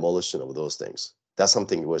demolition of those things. That's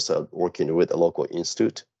something we're working with a local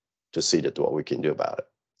institute to see what we can do about it.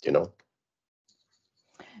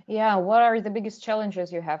 Yeah, what are the biggest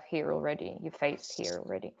challenges you have here already? You faced here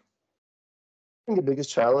already? I think the biggest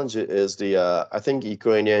challenge is I think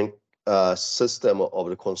Ukrainian system of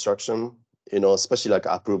the construction. Especially like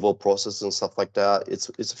approval process and stuff like that.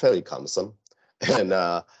 It's fairly cumbersome, and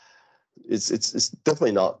it's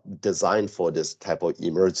definitely not designed for this type of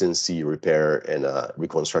emergency repair and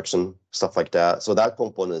reconstruction, stuff like that. So that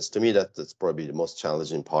component is, to me, that's probably the most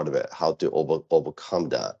challenging part of it, how to overcome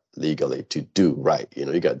that legally to do right.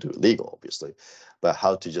 You got to do it legal, obviously, but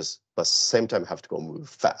how to but at the same time have to go move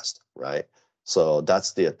fast, right? So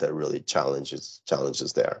that's the really challenges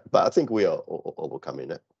there. But I think we are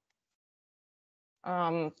overcoming it.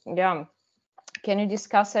 Yeah. Can you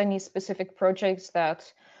discuss any specific projects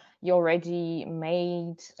that you already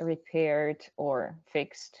made, repaired, or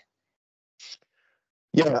fixed?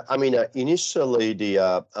 Yeah, I mean, initially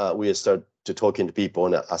we started to talking to people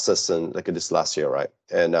and assessing like this last year, right?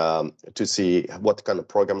 And to see what kind of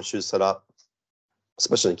program should set up,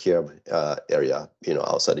 especially in Kiev area,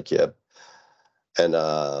 outside of Kiev and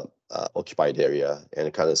occupied area,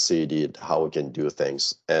 and kind of see how we can do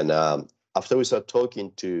things. And after we start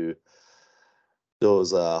talking to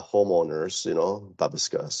those homeowners,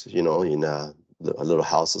 babuskas, in little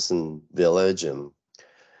houses in village,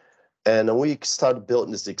 and we started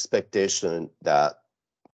building this expectation that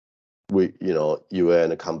we,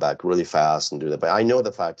 UN come back really fast and do that. But I know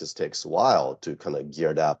the fact it takes a while to kind of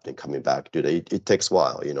gear it up and coming back, do that. It takes a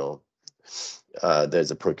while,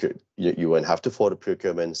 There's a UN have to follow the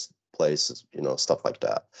procurement places, stuff like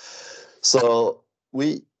that. So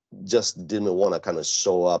we just didn't want to kind of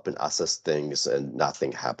show up and assess things and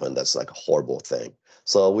nothing happened. That's like a horrible thing.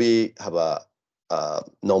 So we have a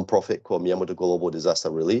nonprofit called Miyamoto Global Disaster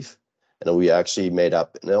Relief, And we actually made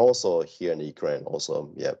up, and also here in Ukraine,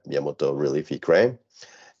 also, yeah, Miyamoto Relief Ukraine.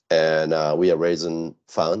 And we are raising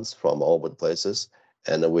funds from all over the places.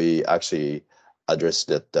 And we actually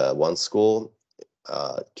addressed it one school,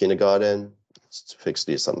 kindergarten, fixed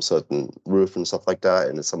some certain roof and stuff like that,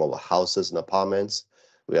 and some of the houses and apartments.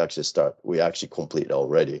 We actually complete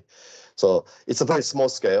already. So it's a very small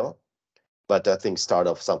scale, but I think start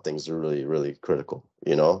off something is really, really critical,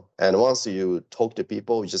 you know. And once you talk to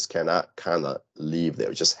people, you just cannot kind of leave there.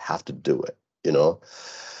 You just have to do it, you know.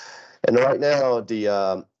 And right now,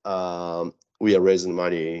 we are raising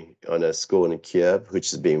money on a school in Kiev,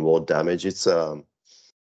 which is being war damaged. It's how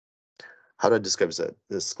do I describe it?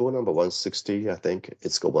 The school number 160, I think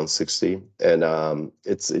it's called 160, and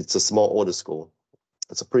it's a small order school.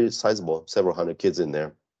 It's a pretty sizable, several hundred kids in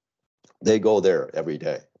there. They go there every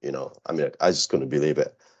day, you know. I mean, I just couldn't believe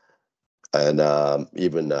it, and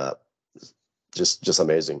even just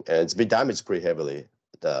amazing. And it's been damaged pretty heavily.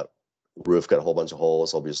 The roof got a whole bunch of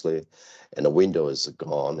holes, obviously, and the window is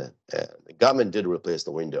gone. And the government did replace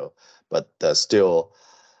the window, but there's still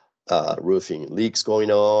roofing leaks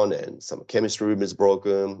going on, and some chemistry room is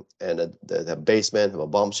broken, and the basement have a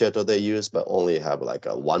bomb shelter they use, but only have like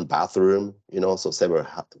a one bathroom, you know, so several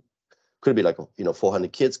could be like, you know,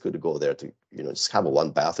 400 kids could go there to, you know, just have a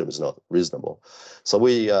one bathroom is not reasonable. So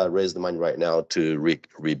we raised the money right now to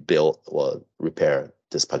rebuild or repair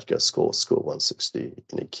this particular school 160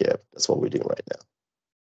 in Kiev. That's what we're doing right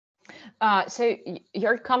now. So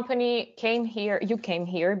your company came here, you came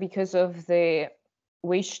here because of the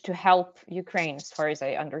wish to help Ukraine, as far as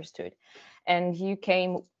I understood. And you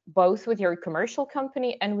came both with your commercial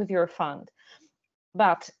company and with your fund.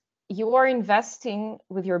 But you are investing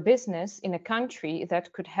with your business in a country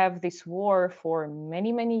that could have this war for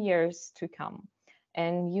many, many years to come.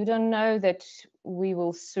 And you don't know that we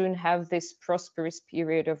will soon have this prosperous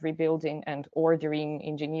period of rebuilding and ordering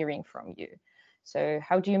engineering from you. So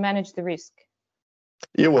how do you manage the risk?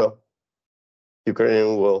 You will.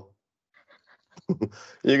 Ukraine will.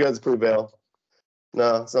 You guys prevail.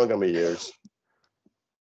 No, it's not gonna be years.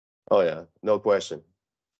 Oh yeah, no question.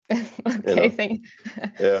 Okay, you know? thank you.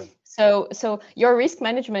 Yeah. So your risk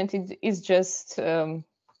management is just fake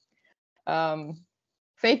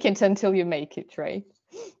it until you make it, right?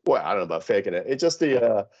 Well, I don't know about faking it. It's just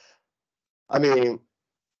the, I mean,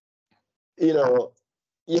 you know,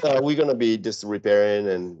 yeah, we're gonna be just repairing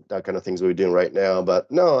and that kind of things we're doing right now. But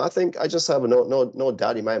no, I think I just have no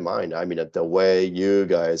doubt in my mind. I mean, that the way you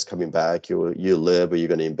guys coming back, you live, or you're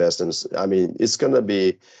gonna invest in. I mean, it's gonna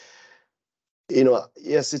be, you know,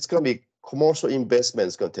 yes, it's gonna be commercial investment.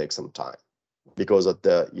 It's gonna take some time because of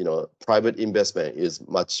the, you know, private investment is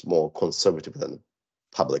much more conservative than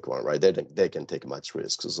public one, right? They can take much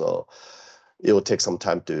risk, so it will take some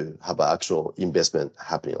time to have an actual investment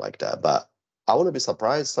happening like that. But I wouldn't be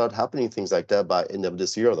surprised start happening things like that by end of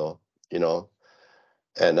this year, though. You know,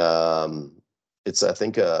 and it's I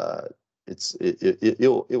think it'll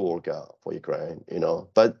work out for Ukraine. You know,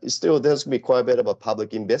 but still there's gonna be quite a bit of a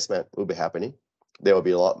public investment will be happening. There will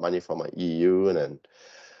be a lot of money from EU and then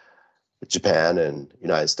Japan and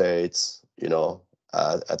United States. You know,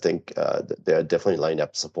 I think they're definitely lining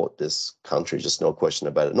up to support this country. Just no question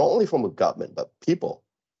about it. Not only from the government, but people.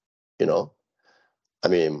 You know, I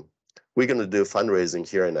mean, we're going to do fundraising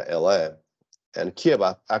here in LA and Kiev.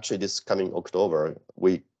 Actually, this coming October,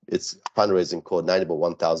 it's fundraising called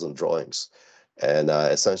 91,000 drawings, and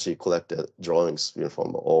essentially collected drawings, you know,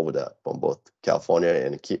 from both California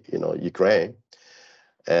and, you know, Ukraine,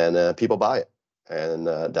 and people buy it, and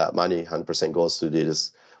that money 100% goes to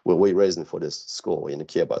this. We're raising for this school in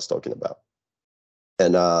Kiev I was talking about,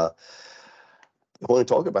 and when we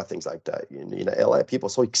talk about things like that, you know, LA people are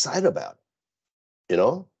so excited about it, you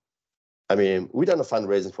know. I mean, we've done a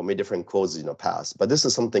fundraising for many different causes in the past, but this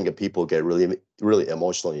is something that people get really, really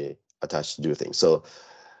emotionally attached to do things. So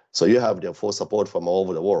you have the full support from all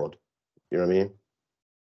over the world. You know what I mean?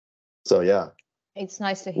 So yeah, It's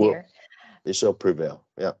nice to hear. It shall prevail.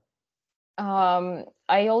 Yeah.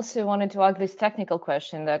 I also wanted to ask this technical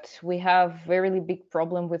question that we have very big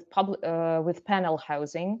problem with panel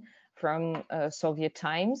housing from Soviet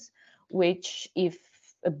times, which if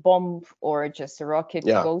a bomb or just a rocket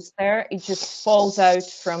goes there, it just falls out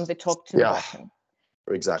from the top to the bottom.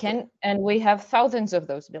 Exactly. And we have thousands of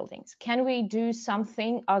those buildings. Can we do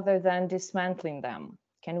something other than dismantling them?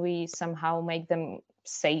 Can we somehow make them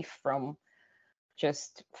safe from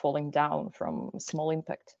just falling down from small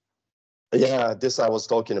impact? Yeah, this I was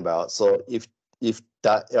talking about. So if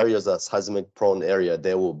that area is a seismic prone area,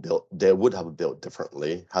 they would have built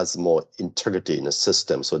differently, has more integrity in the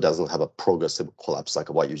system, so it doesn't have a progressive collapse like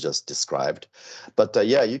what you just described. But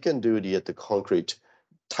yeah, you can do the concrete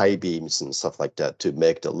tie beams and stuff like that to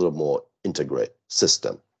make it a little more integrated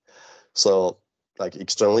system. So like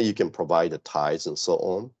externally, you can provide the ties and so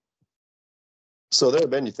on. So there are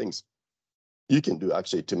many things you can do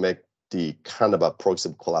actually to make the kind of a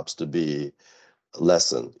progressive collapse to be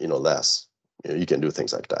less. You can do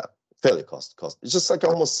things like that. Fairly cost. It's just like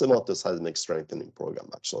almost similar to seismic strengthening program,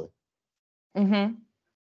 actually. Mm-hmm.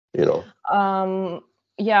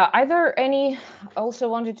 Yeah, also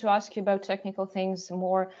wanted to ask you about technical things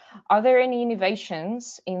more. Are there any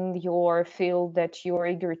innovations in your field that you're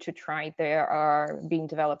eager to try that are being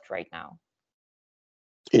developed right now?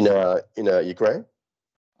 In Ukraine?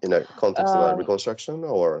 In a context of reconstruction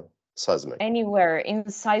or seismic? Anywhere in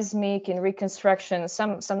seismic, in reconstruction,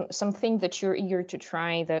 something that you're eager to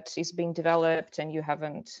try that is being developed and you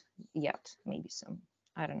haven't yet. Maybe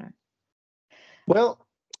I don't know. Well,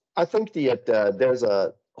 I think there's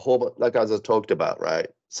a whole, like as I talked about, right?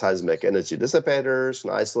 Seismic energy dissipators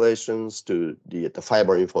and isolations to the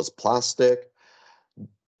fiber reinforced plastic,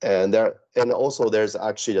 and also there's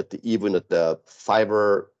actually even at the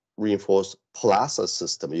fiber reinforced plaza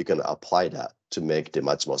system, you can apply that to make it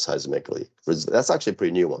much more seismically. That's actually a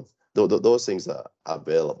pretty new one. Those things are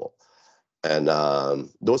available, and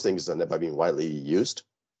those things are never been widely used,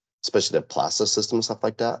 especially the plaza system, stuff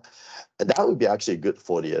like that. And that would be actually good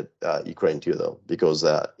for the Ukraine too, though, because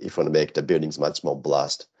if you want to make the buildings much more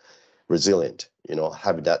blast resilient,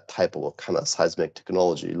 having that type of kind of seismic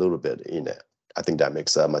technology a little bit in it, I think that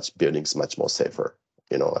makes buildings much more safer,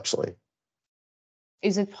 actually.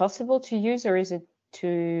 Is it possible to use, or is it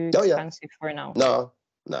too expensive for now? No,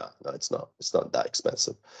 it's not. It's not that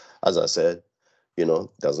expensive. As I said,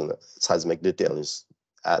 seismic detailing is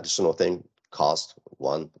additional thing, cost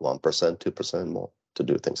 1%, 2% more to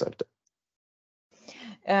do things like that.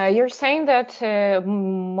 You're saying that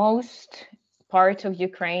most part of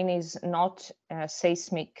Ukraine is not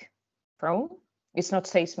seismic prone. It's not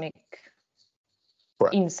seismic.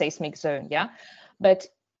 Correct. In seismic zone, yeah. But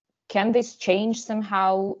can this change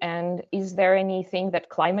somehow? And is there anything that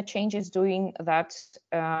climate change is doing that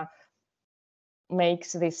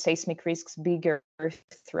makes the seismic risks bigger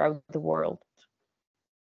throughout the world?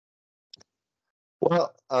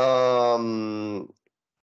 Well,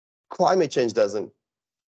 climate change doesn't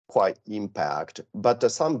quite impact, but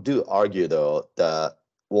some do argue though that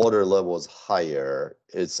water levels higher,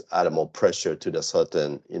 it's add more pressure to the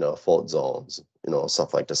certain fault zones,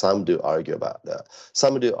 stuff like that. Some do argue about that.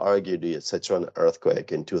 Some do argue the Sichuan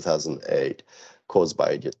earthquake in 2008 caused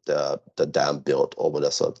by the dam built over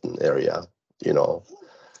the certain area,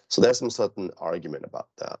 so there's some certain argument about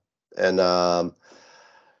that. And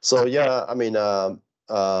so yeah, I mean,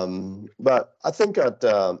 but I think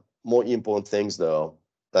that more important things though,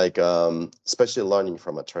 like especially learning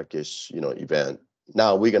from a Turkish event.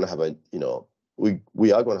 Now we're gonna have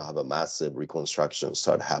we are gonna have a massive reconstruction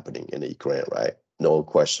start happening in the Ukraine, right? No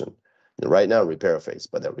question. Right now repair phase,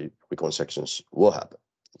 but the reconstructions will happen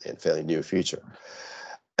in fairly near future.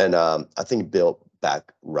 And I think build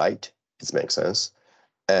back right, it makes sense.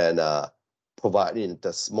 And providing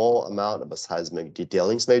the small amount of seismic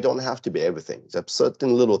detailings, they don't have to be everything. There are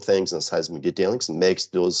certain little things in seismic detailings makes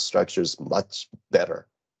those structures much better.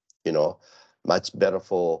 Much better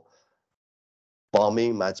for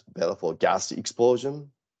bombing, much better for gas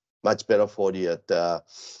explosion, much better for the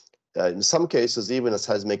in some cases, even a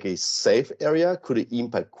seismically safe area could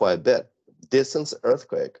impact quite a bit. Distance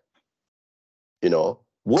earthquake,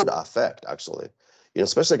 would affect actually,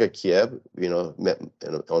 especially like a Kiev,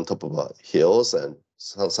 on top of hills and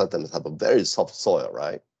sometimes have a very soft soil,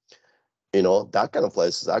 right? That kind of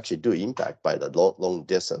places actually do impact by the long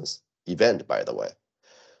distance event, by the way.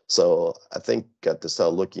 So I think to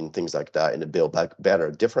start looking things like that and to build back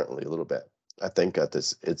better, differently a little bit. I think that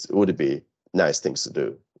it would be nice things to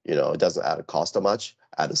do. It doesn't add a cost that much,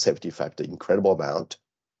 add a safety factor, incredible amount.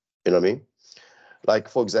 You know what I mean? Like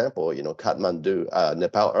for example, Kathmandu,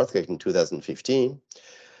 Nepal earthquake in 2015.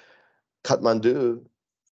 Kathmandu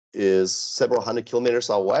is several hundred kilometers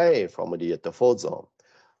away from the fault zone,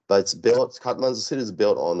 but it's built. Kathmandu city is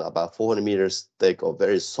built on about 400 meters thick of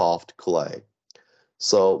very soft clay.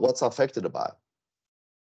 So what's affected by?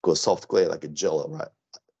 Because soft clay like a jello, right?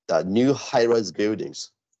 The new high-rise buildings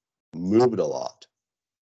moved a lot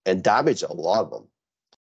and damaged a lot of them.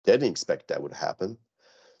 They didn't expect that would happen.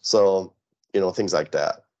 So, things like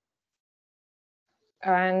that.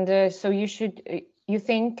 And so you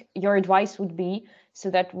think your advice would be so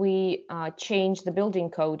that we change the building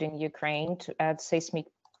code in Ukraine to add seismic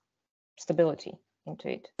stability into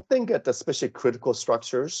it? I think at especially critical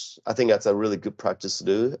structures, I think that's a really good practice to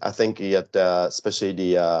do. I think at especially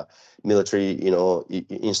the military,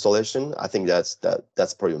 installation, I think that's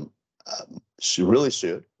pretty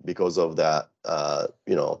should because of that,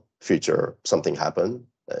 future something happen.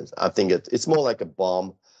 I think it's more like a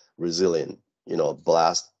bomb resilient,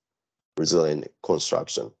 blast resilient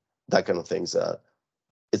construction, that kind of things.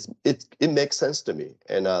 It makes sense to me,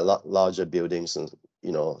 and larger buildings and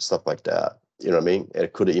stuff like that. You know what I mean?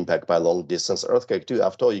 It could impact by long distance earthquake too.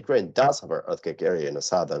 After all, Ukraine does have an earthquake area in the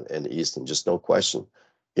southern and the eastern, just no question,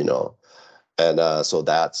 And so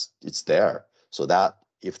it's there. So that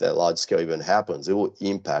if that large scale event happens, it will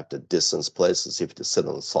impact the distance places if they sit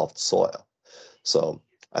on soft soil. So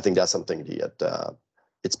I think that's something that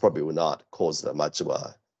it's probably will not cause that much of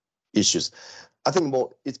issues. I think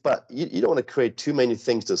more but you don't want to create too many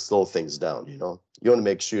things to slow things down. You want to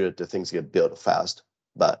make sure that the things get built fast,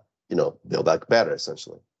 but build back better,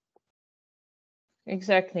 essentially.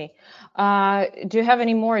 Exactly. Do you have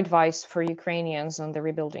any more advice for Ukrainians on the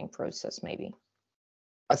rebuilding process, maybe?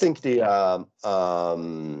 I think I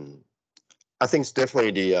think it's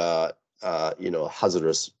definitely the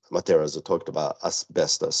hazardous materials I talked about,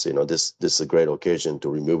 asbestos. This is a great occasion to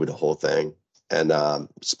remove the whole thing, and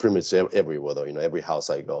it's pretty much everywhere though. Every house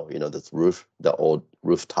I go, the old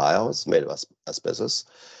roof tiles made of asbestos.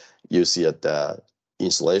 You see at the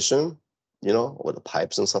insulation, with the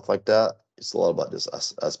pipes and stuff like that. It's a lot about this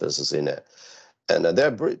asbestos in it, and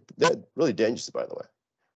they're really dangerous, by the way.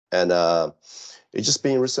 And it's just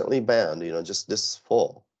being recently banned, just this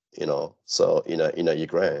fall, so in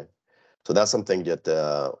Ukraine. So that's something that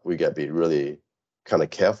we got to be really kind of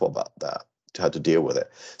careful about that, to how to deal with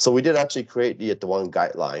it. So we did actually create the one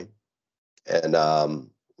guideline, and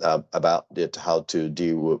about how to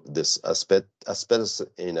deal with this asbestos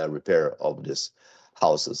in a repair of these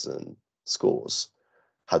houses and schools,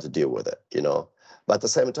 how to deal with it, But at the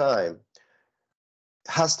same time,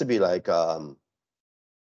 it has to be like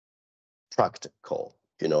practical,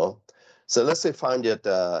 So let's say find it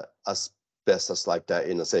asbestos like that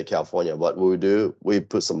in, say, California. What we do, we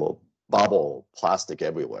put some bubble plastic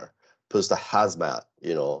everywhere, put the hazmat,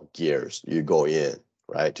 gears, you go in,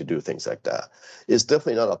 right, to do things like that. It's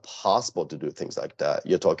definitely not possible to do things like that.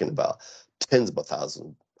 You're talking about tens of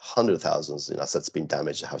thousands, 100,000s, assets being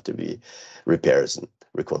damaged, have to be repairs and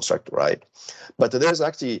reconstructed, right? But there's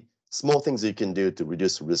actually small things you can do to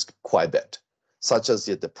reduce risk quite a bit, such as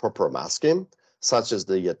the proper masking, such as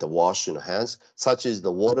the washing hands, such as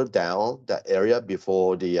the water down that area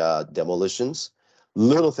before the demolitions,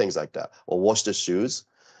 little things like that, or wash the shoes,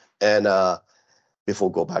 and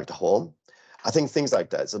before go back to home. I think things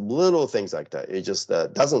like that, it's little things like that. It just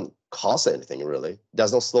doesn't cost anything really,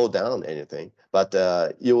 doesn't slow down anything, but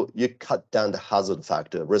you cut down the hazard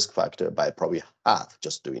factor, risk factor by probably half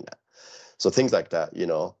just doing that. So things like that,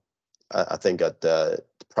 I think that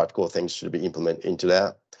practical things should be implemented into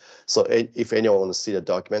that. So if anyone wants to see the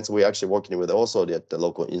documents, we're actually working with also the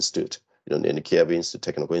local institute, in the Kiev Institute,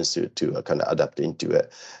 Technical Institute, to kind of adapt into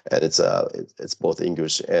it. And it's both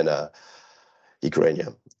English and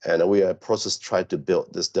Ukrainian. And we are process try to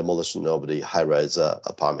build this demolition of the high-rise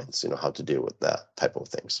apartments, how to deal with that type of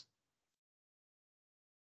things.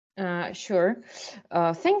 Sure.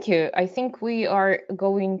 Thank you. I think we are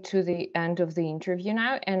going to the end of the interview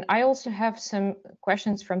now. And I also have some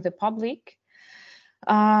questions from the public,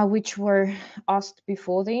 which were asked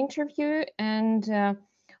before the interview. And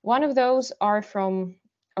one of those are from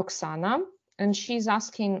Oksana. And she's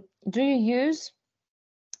asking, do you use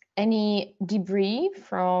any debris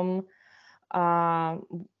from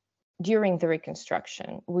during the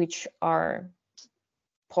reconstruction, which are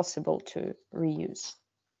possible to reuse?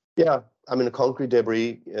 Yeah, I mean, the concrete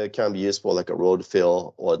debris can be used for like a road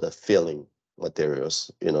fill or the filling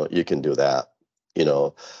materials. You can do that.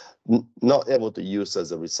 Not able to use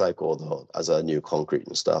as a recycle though, as a new concrete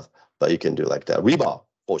and stuff, but you can do like that. Rebar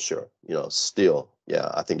for sure. Steel.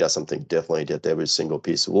 Yeah, I think that's something definitely that every single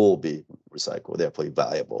piece will be recycled. They're pretty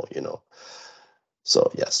valuable.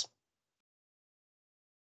 So yes.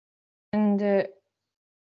 And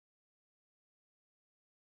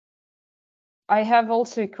I have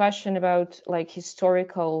also a question about like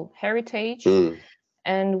historical heritage.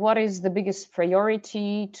 And what is the biggest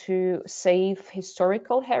priority to save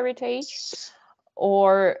historical heritage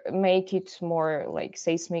or make it more like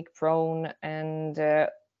seismic prone? And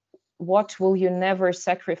what will you never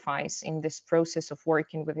sacrifice in this process of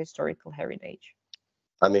working with historical heritage?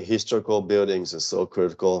 I mean, historical buildings are so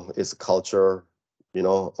critical. It's the culture,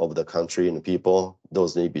 of the country and the people.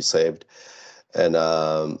 Those need to be saved. And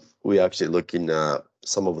we're actually looking at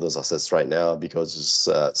some of those assets right now because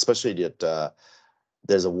especially that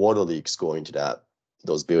there's a water leaks going to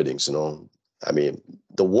those buildings, you know. I mean,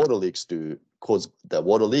 the water leaks caused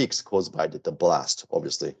by the blast,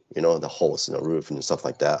 obviously, you know, the holes in the roof and stuff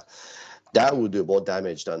like that. That will do more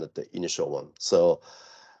damage than the initial one. So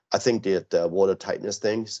I think that the water tightness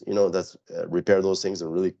things, you know, that's repair those things are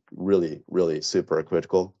really, really, really super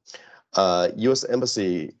critical. U.S.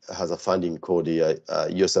 Embassy has a funding called the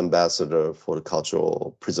U.S. Ambassador for the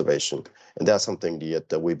Cultural Preservation, and that's something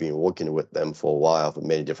that we've been working with them for a while for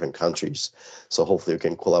many different countries. So hopefully we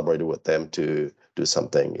can collaborate with them to do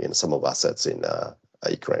something in some of our assets in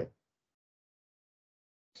Ukraine.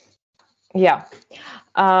 Yeah.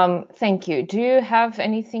 Thank you. Do you have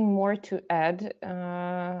anything more to add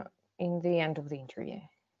in the end of the interview?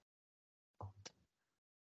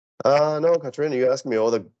 No, Katrina, you asked me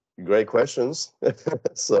all the great questions.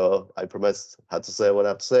 So I promise I had to say what I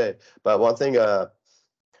have to say. But one thing,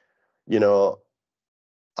 you know,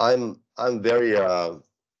 I'm very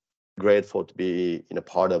grateful to be in a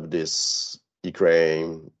part of this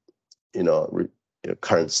Ukraine,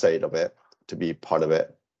 current state of it, to be part of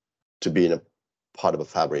it, to be in a part of a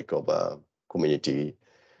fabric of a community,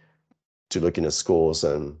 to look into schools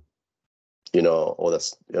and, all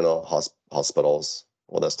this, hospitals,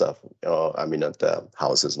 all that stuff. I mean, at the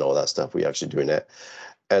houses and all that stuff. We actually doing it,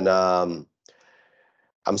 and I'm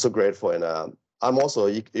so grateful, and I'm also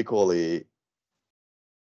equally.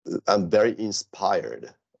 I'm very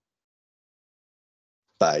inspired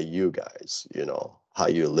by you guys. How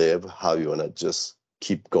you live, how you wanna just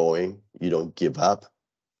keep going. You don't give up.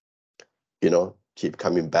 Keep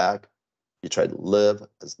coming back. You try to live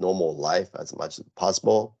as normal life as much as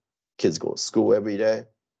possible. Kids go to school every day,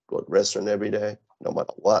 go to restaurant every day, no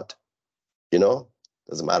matter what.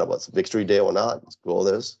 Doesn't matter what's Victory Day or not. Just go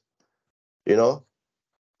this.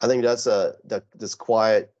 I think that's this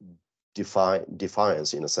quiet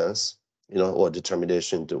defiance in a sense, or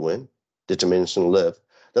determination to win, determination to live.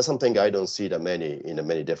 That's something I don't see that many in the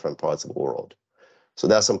many different parts of the world. So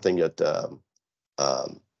that's something that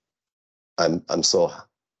I'm so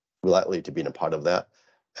likely to be a part of that,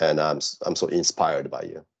 and I'm so inspired by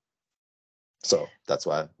you. So that's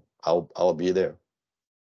why I'll be there.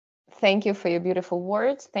 Thank you for your beautiful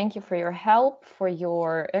words. Thank you for your help, for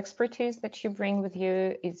your expertise that you bring with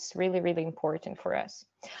you. It's really, really important for us.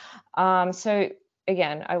 So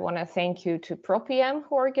again, I want to thank you to ProPM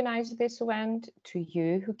who organized this event, to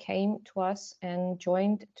you who came to us and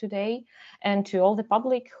joined today, and to all the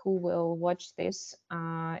public who will watch this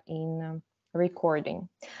in recording.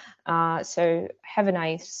 So have a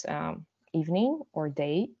nice evening or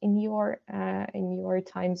day in your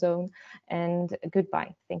time zone, and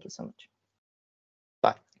goodbye. Thank you so much.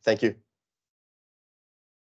 Bye. Thank you.